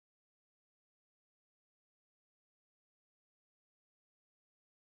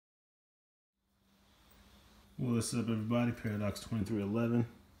What's up, everybody? Paradox 2311.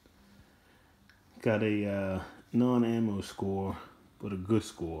 Got a non-ammo score, but a good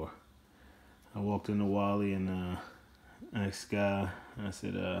score. I walked into Wally and asked Sky, I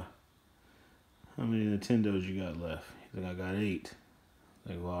said, how many Nintendos you got left? He's like, I got 8.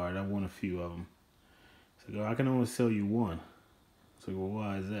 I'm like, well, alright, I want a few of them. He's like, oh, I can only sell you one. I was like, well,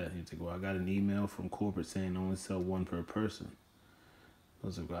 why is that? He's like, well, I got an email from corporate saying I only sell one per person. I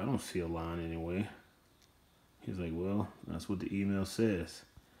was like, well, I don't see a line anyway. He's like, well, that's what the email says.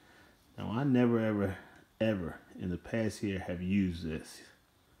 Now, I never, ever in the past year have used this.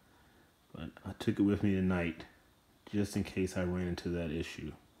 But I took it with me tonight just in case I ran into that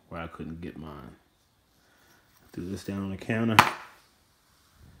issue where I couldn't get mine. I threw this down on the counter.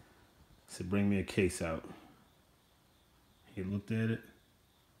 Said, bring me a case out. He looked at it.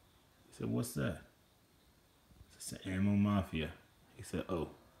 He said, what's that? It's the Ammo Mafia. He said, oh.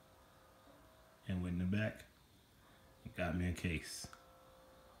 And went in the back and got me a case.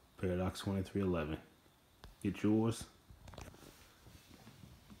 Paradox 2311. Get yours,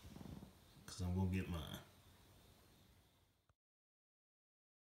 because I'm going to get mine.